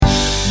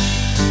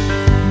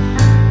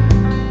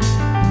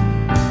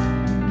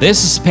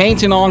This is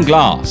Painting on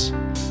Glass,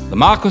 the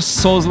Markus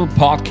Sozel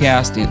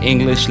podcast in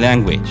English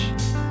language.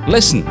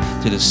 Listen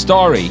to the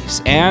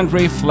stories and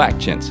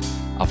reflections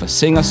of a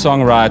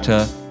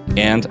singer-songwriter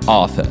and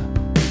author.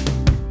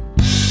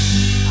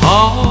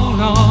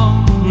 Hold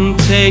on,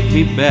 take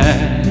me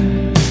back.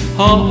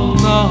 Hold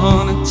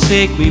on and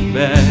take me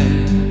back.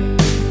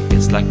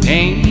 It's like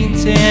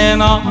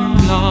painting on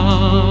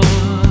glass.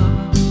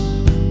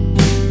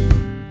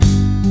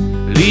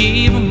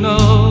 Leave a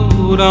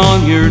note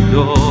on your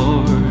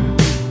door.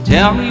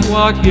 Tell me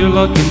what you're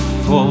looking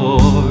for.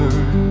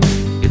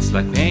 It's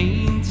like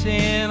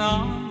painting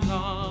on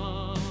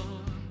glass.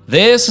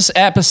 This is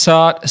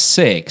episode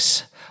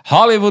 6,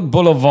 Hollywood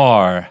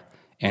Boulevard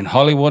and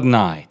Hollywood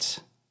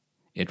Nights.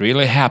 It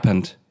really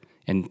happened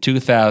in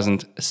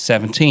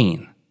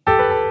 2017.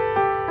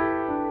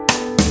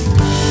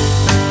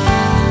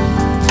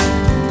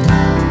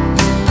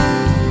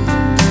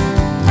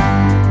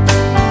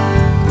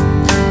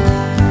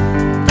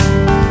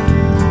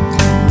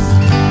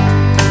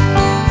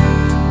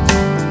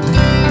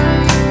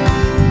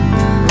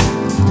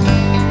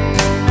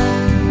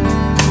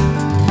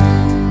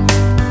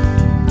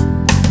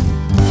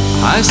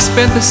 I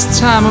spent this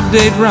time of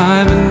day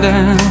driving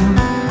down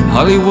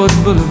Hollywood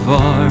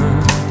Boulevard.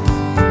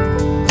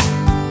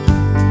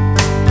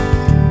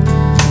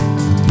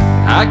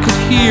 I could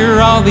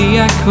hear all the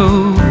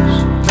echoes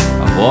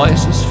of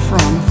voices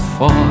from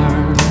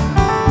afar,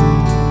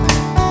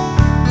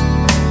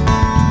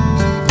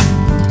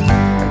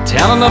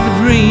 telling of a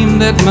dream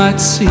that might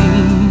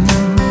seem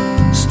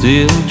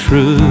still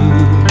true.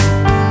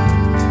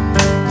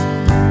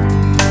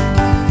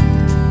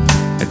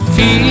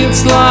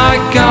 Feels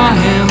like I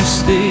am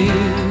still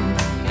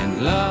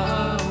in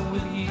love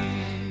with you.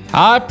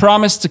 I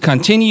promised to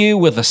continue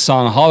with the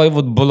song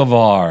Hollywood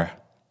Boulevard,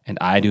 and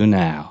I do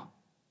now.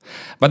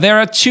 But there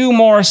are 2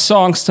 more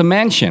songs to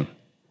mention.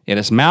 It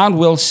is Mount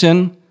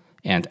Wilson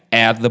and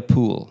At the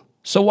Pool.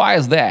 So why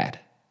is that?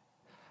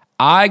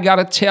 I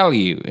gotta tell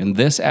you in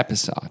this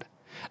episode.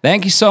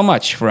 Thank you so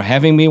much for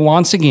having me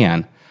once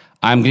again.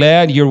 I'm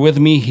glad you're with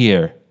me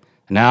here.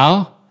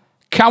 Now,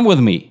 come with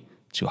me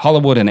to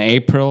Hollywood in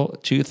April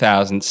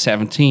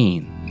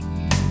 2017.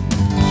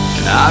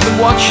 And I've been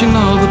watching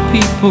all the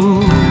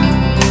people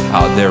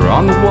out there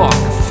on the Walk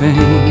of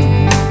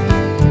Fame.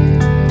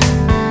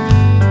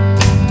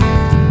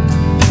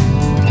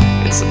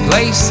 It's a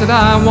place that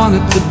I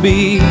wanted to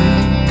be,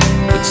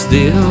 but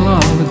still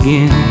all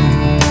again.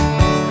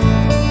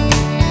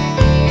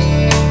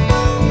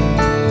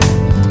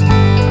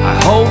 I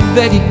hope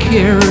that he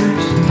cares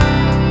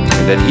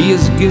and that he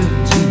is good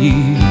to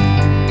you.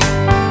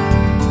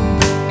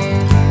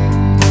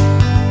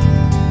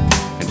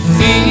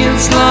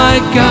 Feels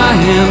like I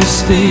am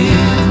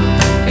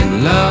still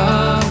in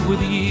love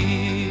with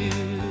you.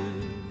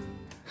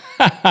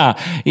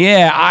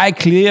 Yeah, I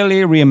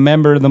clearly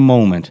remember the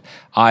moment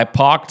I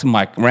parked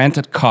my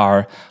rented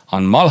car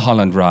on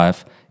Mulholland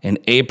Drive in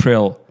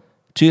April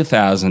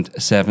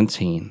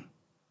 2017.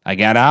 I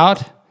got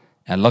out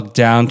and looked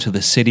down to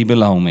the city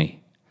below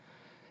me.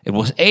 It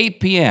was 8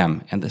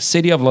 p.m. and the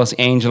city of Los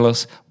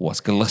Angeles was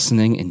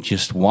glistening in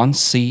just one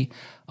sea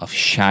of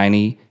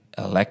shiny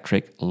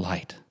electric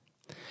light.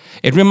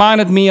 It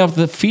reminded me of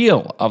the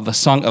feel of the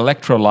song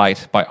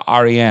Electrolyte by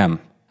R.E.M.,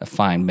 a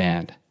fine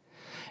band.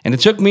 And it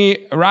took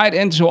me right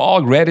into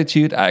all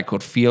gratitude I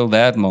could feel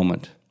that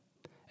moment.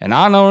 An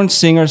unknown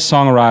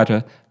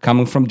singer-songwriter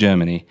coming from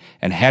Germany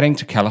and heading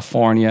to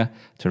California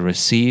to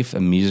receive a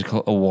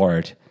musical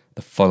award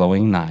the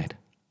following night.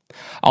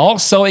 All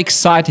so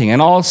exciting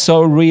and all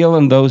so real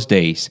in those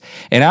days.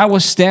 And I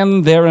was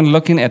standing there and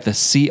looking at the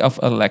sea of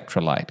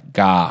electrolyte.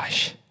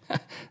 Gosh,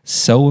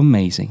 so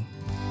amazing.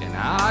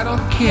 I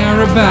don't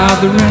care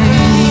about the rain.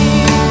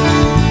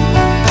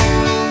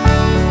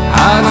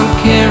 I don't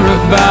care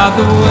about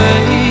the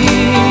way.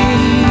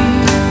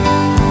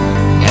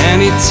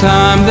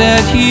 Anytime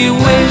that you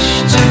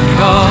wish to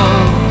call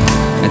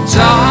and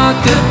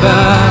talk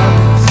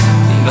about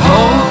the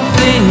whole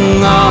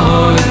thing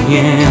all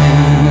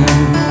again.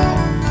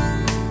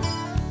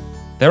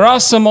 There are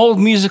some old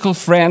musical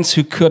friends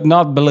who could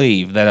not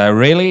believe that I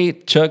really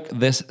took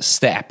this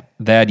step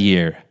that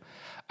year.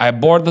 I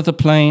boarded the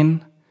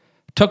plane,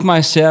 took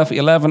myself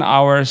 11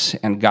 hours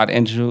and got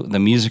into the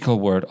musical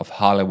world of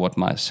Hollywood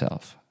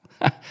myself.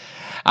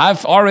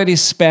 I've already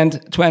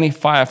spent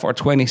 25 or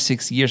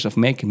 26 years of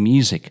making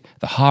music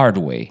the hard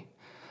way,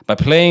 by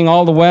playing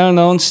all the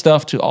well-known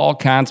stuff to all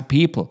kinds of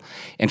people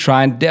and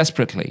trying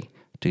desperately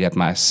to get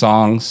my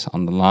songs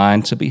on the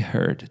line to be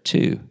heard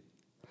too.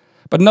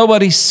 But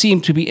nobody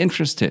seemed to be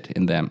interested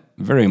in them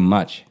very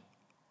much.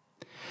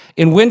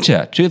 In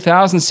winter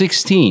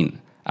 2016,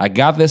 I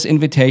got this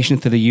invitation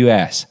to the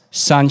US,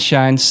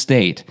 Sunshine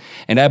State,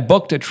 and I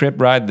booked a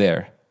trip right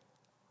there.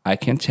 I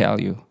can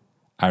tell you,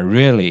 I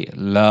really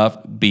love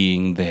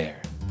being there.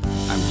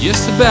 I'm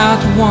just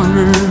about to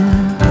wonder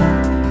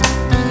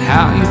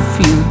how you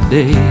feel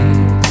today.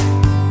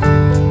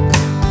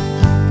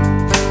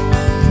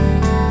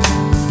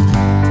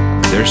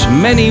 There's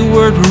many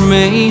words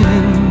remaining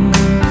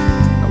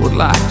would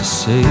like to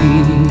say.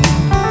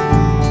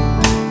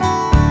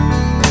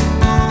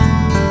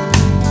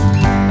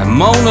 And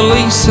Mona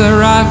Lisa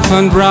arrived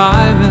on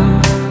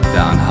driving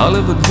down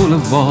Hollywood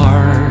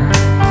Boulevard.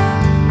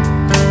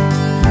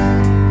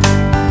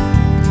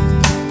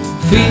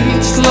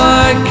 Feels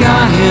like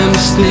I am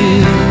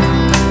still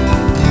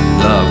in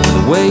love with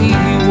the way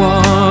you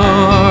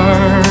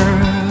are.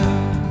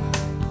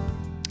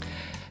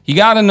 You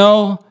gotta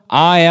know,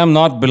 I am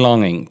not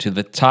belonging to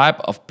the type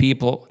of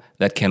people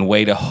that can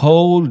wait a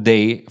whole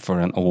day for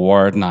an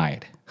award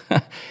night.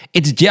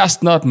 It's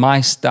just not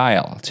my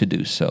style to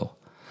do so.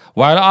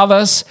 While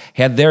others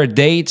had their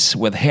dates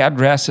with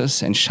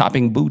hairdressers and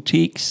shopping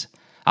boutiques,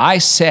 I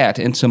sat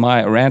into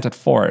my rented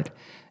Ford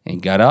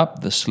and got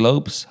up the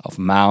slopes of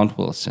Mount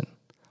Wilson.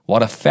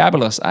 What a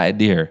fabulous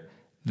idea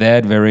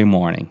that very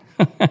morning.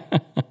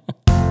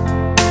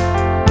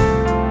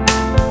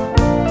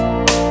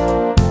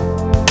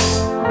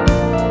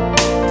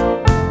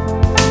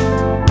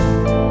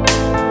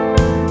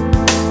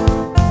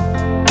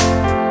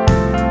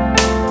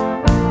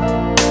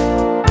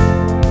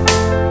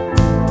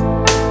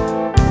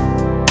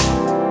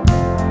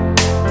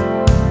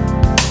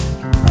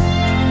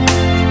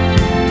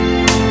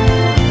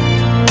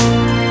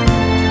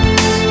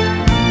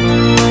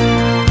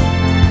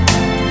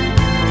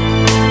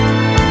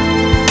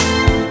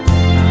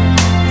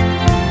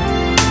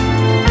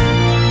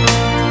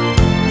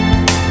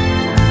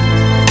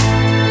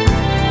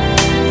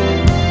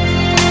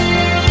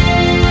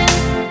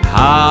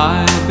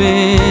 I've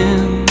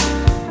been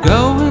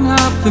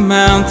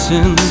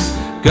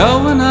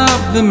going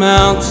up the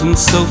mountain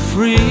so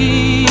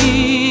free,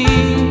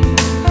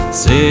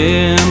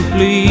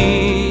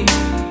 simply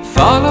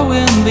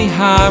following the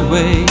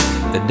highway.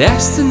 The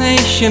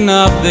destination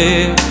up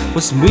there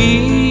was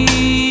me.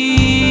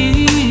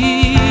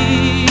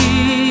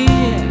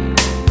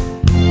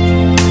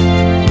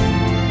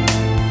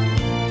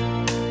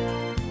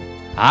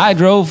 I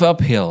drove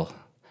uphill.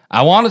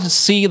 I wanted to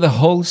see the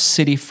whole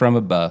city from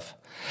above.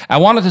 I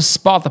wanted to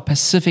spot the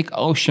Pacific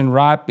Ocean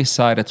right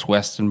beside its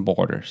western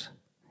borders.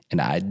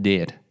 And I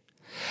did.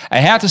 I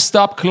had to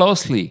stop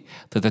closely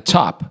to the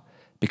top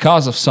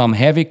because of some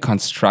heavy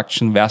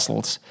construction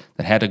vessels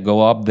that had to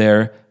go up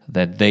there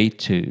that day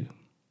too.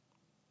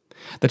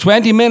 The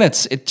 20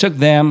 minutes it took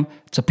them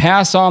to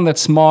pass on that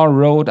small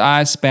road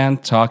I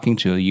spent talking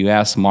to a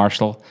U.S.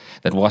 Marshal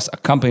that was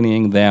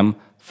accompanying them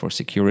for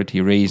security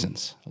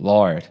reasons.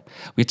 Lord,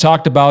 we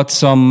talked about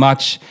so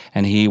much,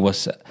 and he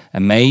was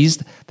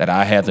amazed that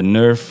I had the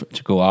nerve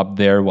to go up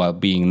there while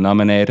being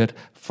nominated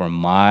for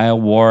my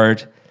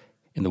award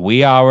in the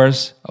wee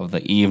hours of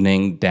the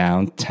evening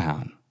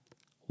downtown.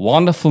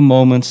 Wonderful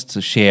moments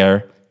to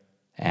share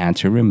and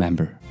to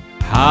remember.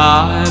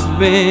 I've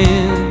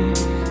been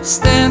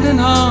standing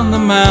on the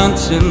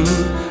mountain,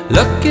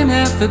 looking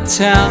at the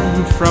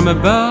town from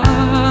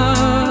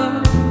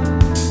above.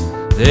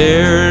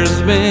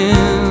 There's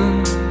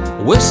been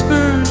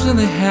whispers in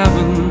the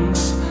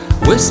heavens,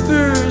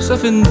 whispers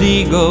of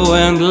indigo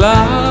and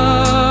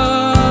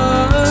love.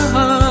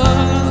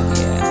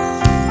 Yeah.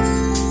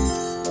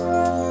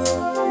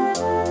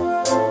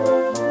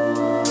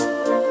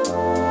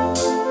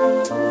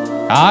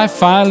 I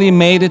finally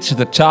made it to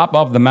the top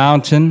of the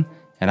mountain,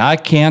 and I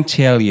can't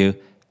tell you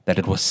that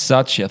it was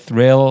such a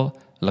thrill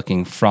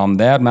looking from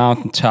that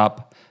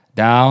mountaintop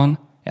down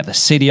at the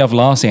city of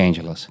Los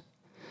Angeles.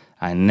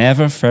 I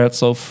never felt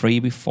so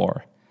free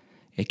before.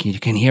 You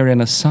can hear it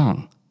in a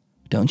song,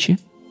 don't you?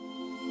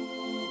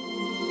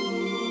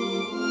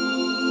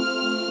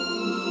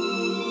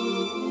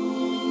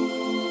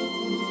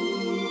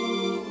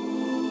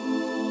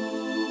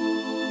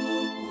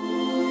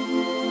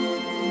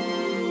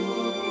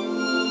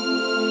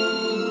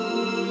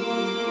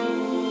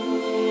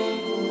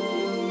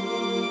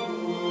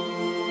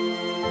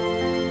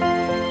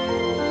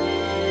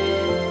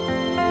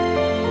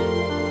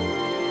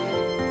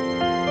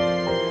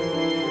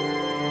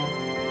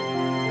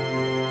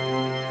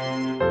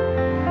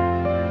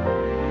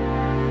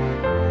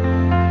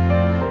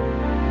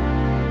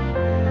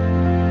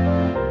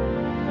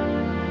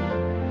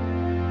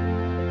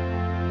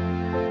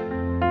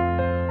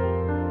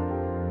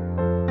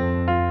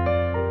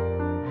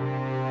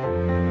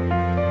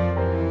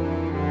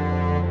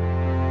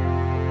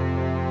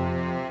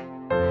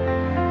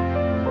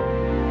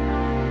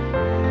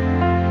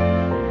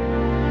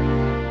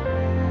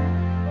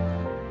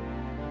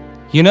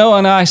 You know,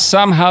 and I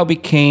somehow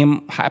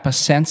became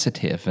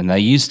hypersensitive, and I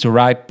used to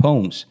write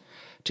poems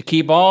to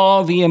keep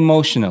all the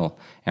emotional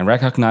and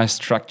recognized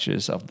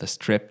structures of this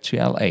trip to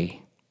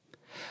LA.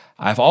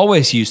 I've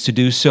always used to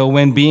do so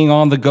when being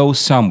on the go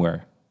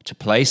somewhere, to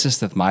places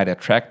that might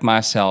attract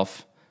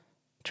myself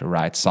to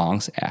write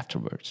songs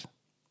afterwards.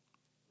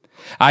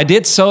 I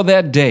did so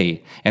that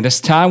day, and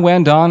as time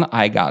went on,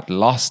 I got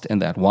lost in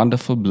that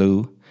wonderful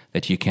blue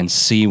that you can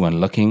see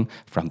when looking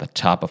from the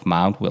top of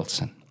Mount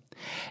Wilson.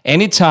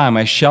 Anytime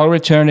I shall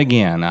return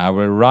again, I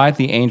will ride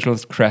the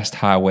Angel's Crest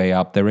Highway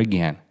up there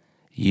again.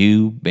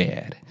 You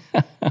bet.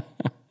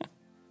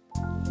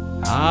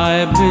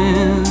 I've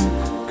been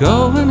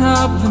going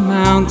up the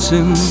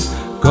mountain,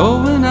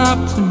 going up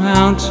the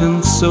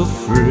mountain so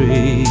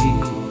free.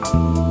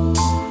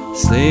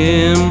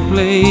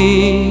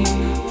 Simply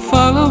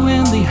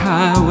following the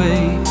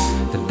highway,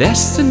 the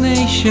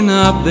destination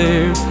up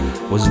there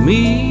was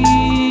me.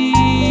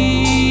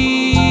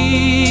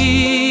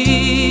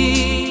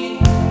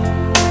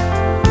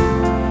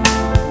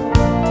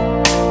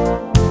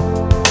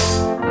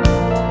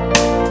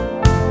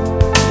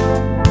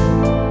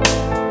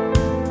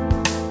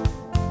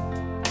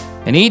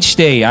 And each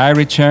day I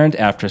returned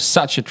after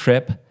such a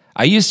trip,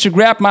 I used to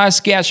grab my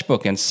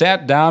sketchbook and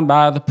sat down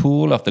by the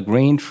pool of the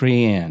Green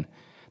Tree Inn,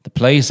 the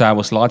place I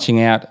was lodging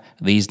at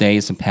these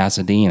days in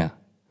Pasadena.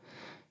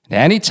 And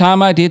any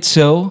time I did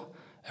so,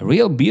 a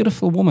real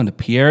beautiful woman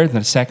appeared on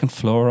the second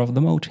floor of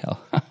the motel.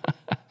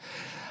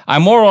 I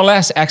more or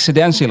less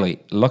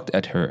accidentally looked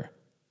at her,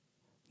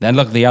 then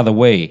looked the other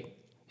way.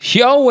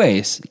 She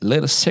always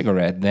lit a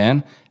cigarette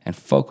then and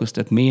focused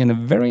at me in a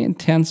very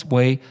intense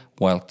way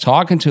while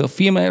talking to a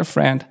female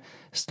friend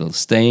still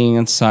staying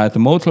inside the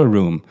motel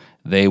room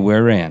they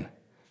were in.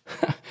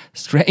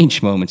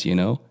 Strange moments, you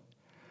know.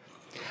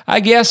 I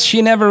guess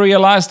she never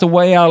realized the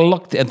way I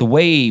looked at the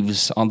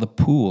waves on the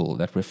pool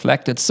that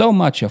reflected so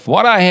much of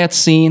what I had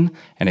seen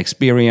and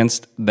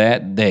experienced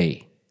that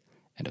day.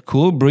 And a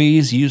cool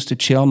breeze used to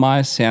chill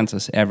my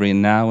senses every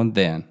now and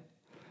then.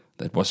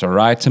 That was all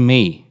right to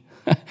me.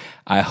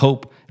 I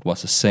hope it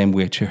was the same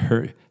way to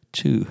her,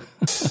 too.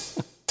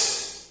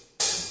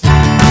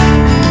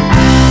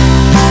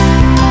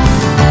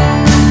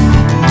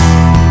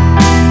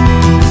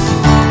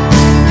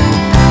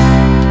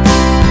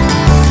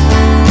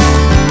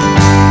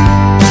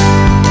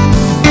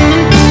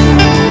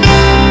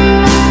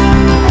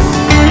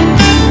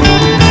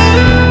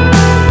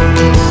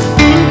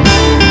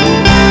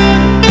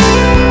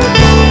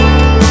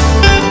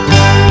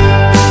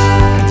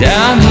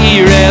 Down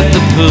here at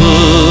the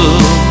pool,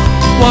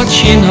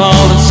 watching all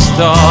the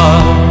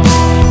stars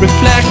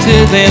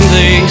reflected in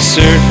the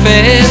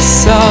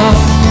surface of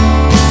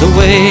the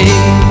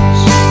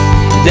waves.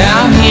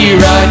 Down here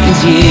I can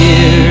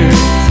hear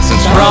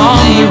sounds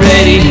from the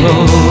radio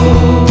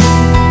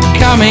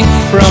coming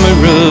from a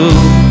room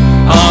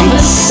on the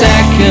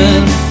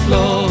second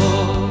floor.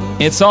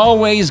 It's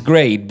always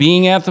great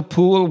being at the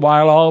pool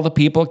while all the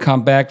people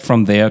come back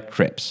from their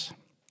trips.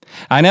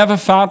 I never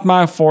found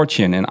my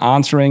fortune in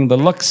answering the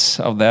looks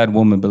of that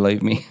woman,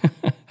 believe me.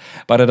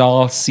 But it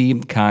all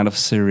seemed kind of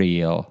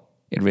surreal.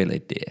 It really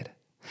did.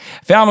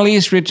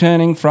 Families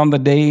returning from the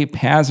day,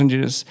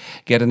 passengers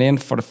getting in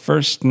for the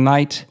first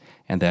night,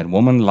 and that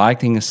woman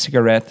lighting a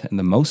cigarette in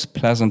the most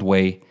pleasant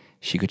way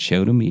she could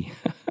show to me.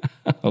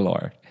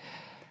 Lord.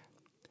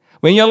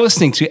 When you're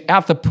listening to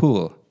At the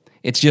Pool,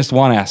 it's just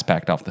one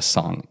aspect of the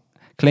song,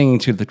 clinging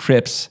to the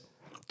trips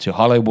to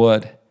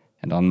Hollywood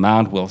and on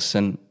Mount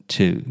Wilson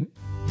too.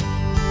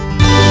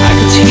 I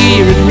could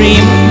hear a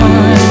dream of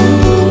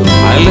mine.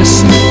 I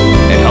listened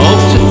and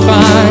hoped to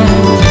find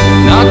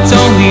not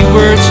only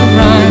words of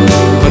rhyme,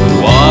 but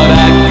what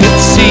I could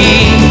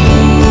see.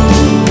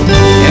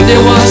 And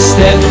there was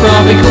that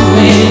tropical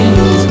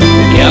wind,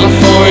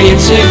 California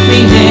took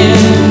me in.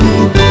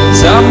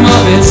 Some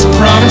of its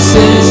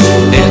promises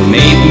that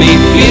made me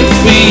feel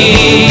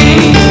free.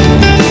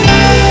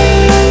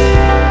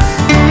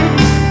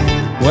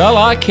 Well,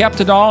 I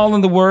kept it all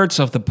in the words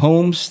of the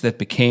poems that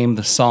became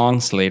the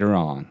songs later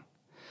on.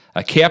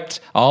 I kept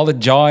all the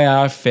joy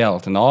I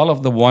felt and all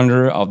of the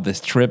wonder of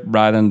this trip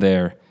right in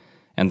there.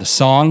 And the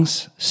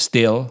songs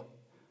still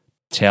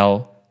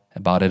tell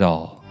about it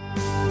all.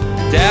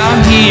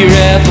 Down here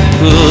at the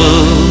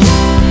pool,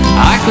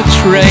 I could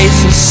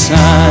trace a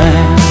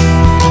sign.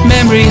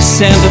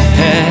 Memories and the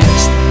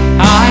past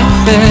I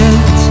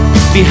felt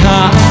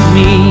behind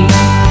me.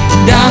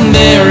 Down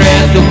there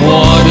at the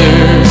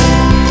water,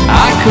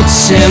 I could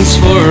sense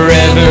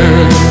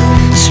forever,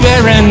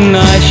 swearing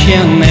I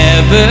shall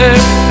never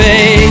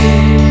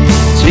fade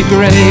to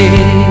gray.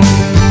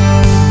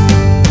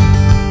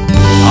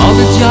 All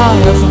the joy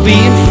of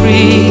being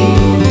free,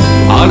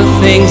 all the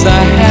things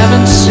I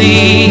haven't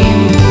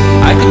seen.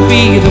 I could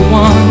be the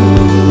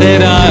one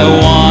that I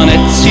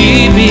wanted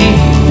to be.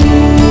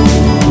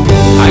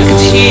 I could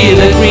hear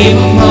that dream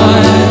of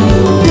mine.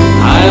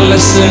 I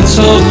listened,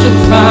 hope to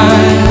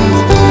find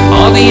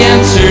all the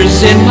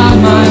answers in my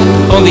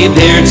mind, only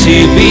there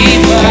to be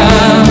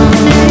found.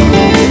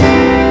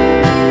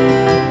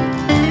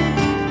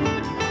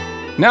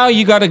 Now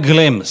you got a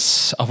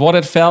glimpse of what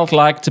it felt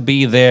like to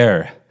be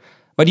there.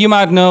 But you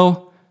might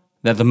know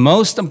that the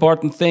most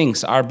important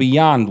things are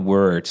beyond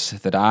words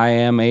that I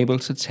am able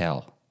to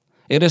tell.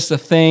 It is the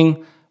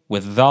thing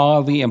with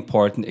all the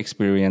important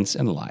experience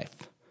in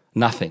life.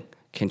 Nothing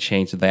can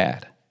change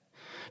that.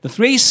 The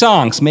three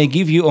songs may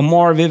give you a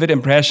more vivid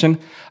impression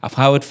of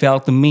how it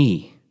felt to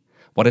me,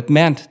 what it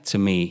meant to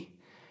me,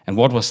 and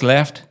what was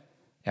left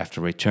after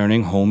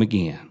returning home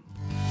again.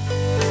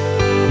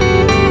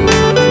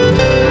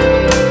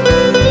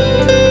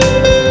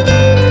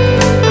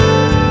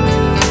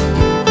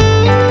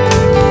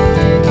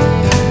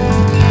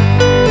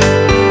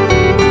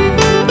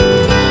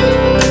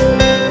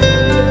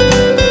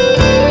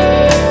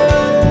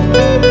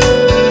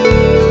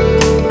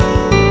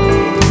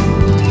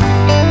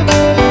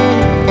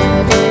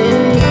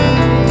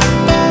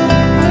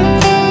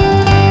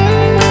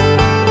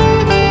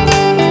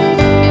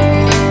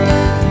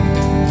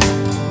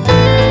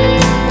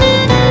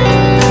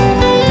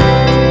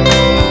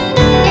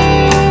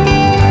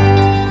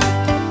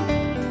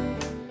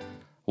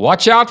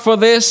 Watch out for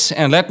this,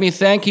 and let me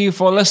thank you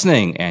for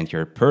listening and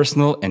your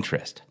personal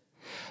interest.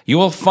 You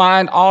will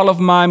find all of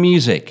my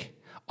music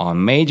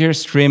on major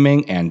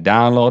streaming and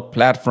download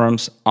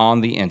platforms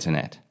on the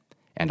internet,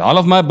 and all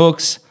of my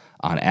books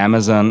on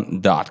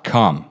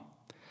Amazon.com.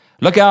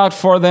 Look out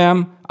for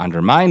them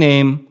under my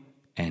name,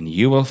 and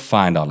you will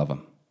find all of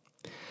them.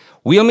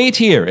 We'll meet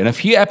here in a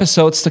few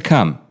episodes to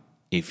come,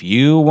 if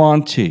you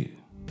want to.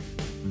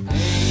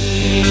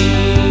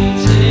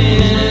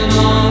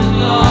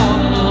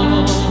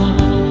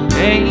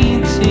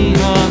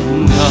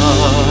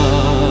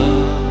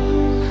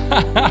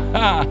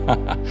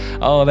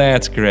 Oh,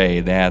 that's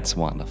great. That's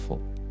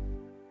wonderful.